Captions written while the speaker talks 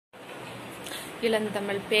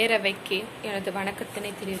இளந்தமிழ் பேரவைக்கு எனது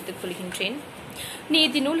வணக்கத்தினை தெரிவித்துக் கொள்கின்றேன்.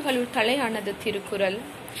 நீதி நூல்களுள் தலையானது திருக்குறள்.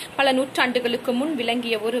 பல நூற்றாண்டுகளுக்கு முன்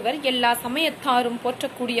விளங்கிய ஒருவர் எல்லா சமயத்தாரும்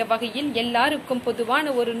போற்றக்கூடிய வகையில் எல்லாருக்கும்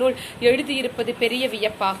பொதுவான ஒரு நூல் எழுதியிருப்பது பெரிய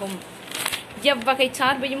வியப்பாகும். எவ்வகை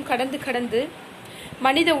சார்பையும் கடந்து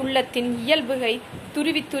மனித உள்ளத்தின் இயல்புகளை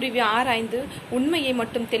துருவி ஆராய்ந்து உண்மையை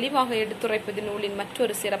மட்டும் தெளிவாக எடுத்துரைப்பது நூலின்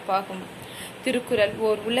மற்றொரு சிறப்பாகும். திருக்குறள்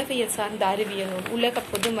ஓர் உலகியல் சார்ந்த அறிவியல் நூல், உலக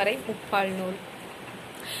பொதுமறை முப்பால் நூல்.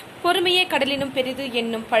 பொறுமையே கடலினும் பெரிது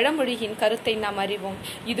என்னும் பழமொழியின் கருத்தை நாம் அறிவோம்.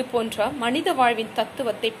 இது போன்ற மனித வாழ்வின்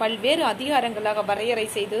தத்துவத்தை பல்வேறு அதிகாரங்களாக வரையறை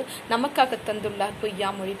செய்து நமக்காக தந்துள்ளார்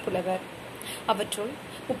பொய்யாமொழி புலவர். அவற்றுள்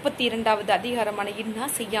 32வது அதிகாரமான இன்னா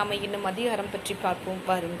செய்யாமை என்னும் அதிகாரம் பற்றி பார்ப்போம்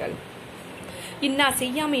வாருங்கள். இன்னா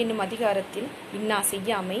செய்யாமை என்னும் அதிகாரத்தில் இன்னா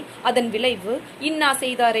செய்யாமை, அதன் விளைவு, இன்னா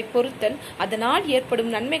செய்தாரை பொறுத்தல், அதனால் ஏற்படும்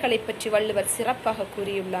நன்மைகளை பற்றி வள்ளுவர் சிறப்பாக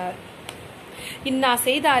கூறியுள்ளார். இன்னா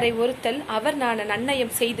செய்தாரை ஒருத்தல் அவர் நான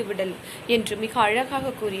நன்னயம் செய்துவிடல் என்று மிக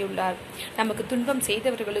அழகாக கூறியுள்ளார். நமக்கு துன்பம்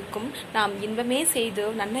செய்தவர்களுக்கும் நாம் இன்பமே செய்து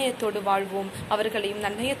நன்னயத்தோடு வாழ்வோம், அவர்களையும்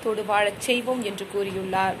நன்னயத்தோடு வாழச் செய்வோம் என்று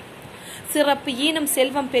கூறியுள்ளார். சிறப்பு ஈனும்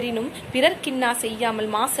செல்வம் பெறினும் பிறர்க்கின்னா செய்யாமல்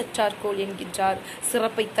மாசற்றார்கோள் என்கின்றார்.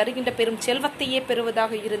 சிறப்பை தருகின்ற பெரும் செல்வத்தையே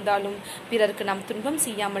பெறுவதாக இருந்தாலும் பிறருக்கு நாம் துன்பம்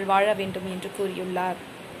செய்யாமல் வாழ வேண்டும் என்று கூறியுள்ளார்.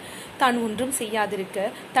 தான் ஒன்றும் செய்யாதிருக்க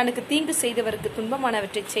தனக்கு தீங்கு செய்தவருக்கு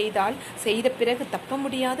துன்பமானவற்றை செய்தால் செய்த பிறகு தப்ப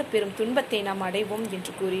முடியாத பெரும் துன்பத்தை நாம் அடைவோம்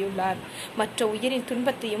என்று கூறியுள்ளார். மற்ற உயிரின்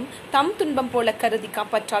துன்பத்தையும் தம் துன்பம் போல கருதி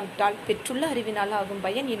காப்பாற்றாவிட்டால் பெற்றுள்ள அறிவினால் ஆகும்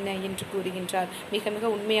பயன் என்ன என்று கூறுகின்றார். மிக மிக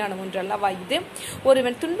உண்மையான ஒன்று அல்லவா இது?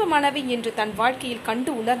 ஒருவன் துன்பமானவை என்று தன் வாழ்க்கையில்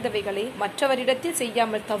கண்டு உணர்ந்தவைகளை மற்றவரிடத்தில்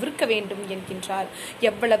செய்யாமல் தவிர்க்க வேண்டும் என்கின்றார்.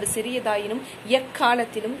 எவ்வளவு சிறியதாயினும்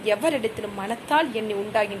எக்காலத்திலும் எவரிடத்திலும் மனத்தால் எண்ணி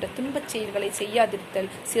உண்டாகின்ற துன்பச் செயல்களை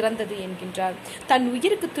செய்யாதிருத்தல் சிறந்தது என்கின்றார். தன்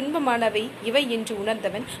உயிருக்கு துன்பமானவை இவை என்று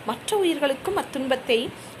உணர்ந்தவன் மற்ற உயிர்களுக்கும் அத்துன்பத்தை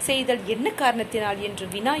செய்தல் என்ன காரணத்தினால் என்று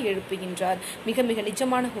வினா எழுப்புகின்றார். மிக மிக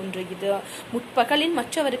நிஜமான ஒன்று இது. முற்பகலில்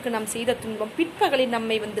மற்றவருக்கு நாம் செய்த துன்பம் பிற்பகலில்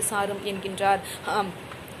நம்மை வந்து சாரும் என்கின்றார்.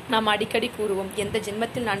 நாம் அடிக்கடி கூறுவோம், எந்த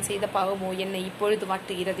ஜென்மத்தில் நான் செய்த பாவமோ என்னை இப்பொழுது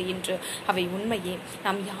வாட்டுகிறது என்று. அவை உண்மையே.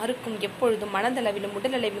 நாம் யாருக்கும் எப்பொழுதும் மனதளவிலும்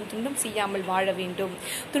உடலளவிலும் துன்பம் செய்யாமல் வாழ வேண்டும்.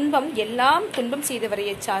 துன்பம் எல்லாம் துன்பம்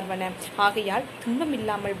செய்தவரையை சார்வன. ஆகையால் துன்பம்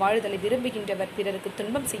இல்லாமல் வாழ்தலை விரும்புகின்றவர் பிறருக்கு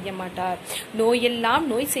துன்பம் செய்ய மாட்டார். நோயெல்லாம்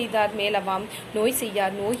நோய் செய்தார் மேலவாம், நோய்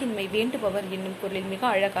செய்யார் நோயின்மை வேண்டுபவர் என்னும் குரலில் மிக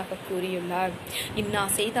அழகாக கூறியுள்ளார். இன்னா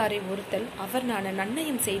செய்தாரை ஒருத்தல் அவர் நான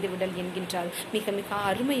நன்னயம் செய்துவிடல் என்கின்றார். மிக மிக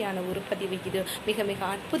அருமையான ஒரு பதிவு இது. மிக மிக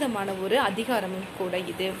அற்புதமான ஒரு அதிகாரமும் கூட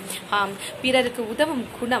இது. பிறருக்கு உதவும்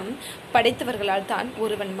குணம் படைத்தவர்களால் தான்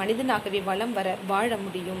ஒருவன் மனிதனாகவே வளம் வர வாழ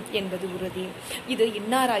முடியும் என்பது உறுதி. இது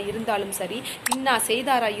இன்னாராய் இருந்தாலும் சரி, இன்னா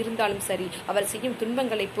செய்தாராய் இருந்தாலும் சரி, அவர் செய்யும்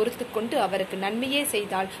துன்பங்களை பொறுத்து கொண்டு அவருக்கு நன்மையே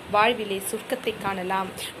செய்தால் வாழ்விலே சொர்க்கத்தை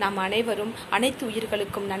காணலாம். நாம் அனைவரும் அனைத்து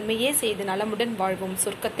உயிர்களுக்கும் நன்மையே செய்து நலமுடன் வாழ்வோம்,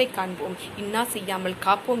 சொர்க்கத்தை காண்போம், இன்னா செய்யாமல்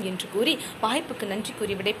காப்போம் என்று கூறி வாய்ப்புக்கு நன்றி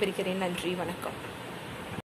கூறி விடைபெறுகிறேன். நன்றி, வணக்கம்.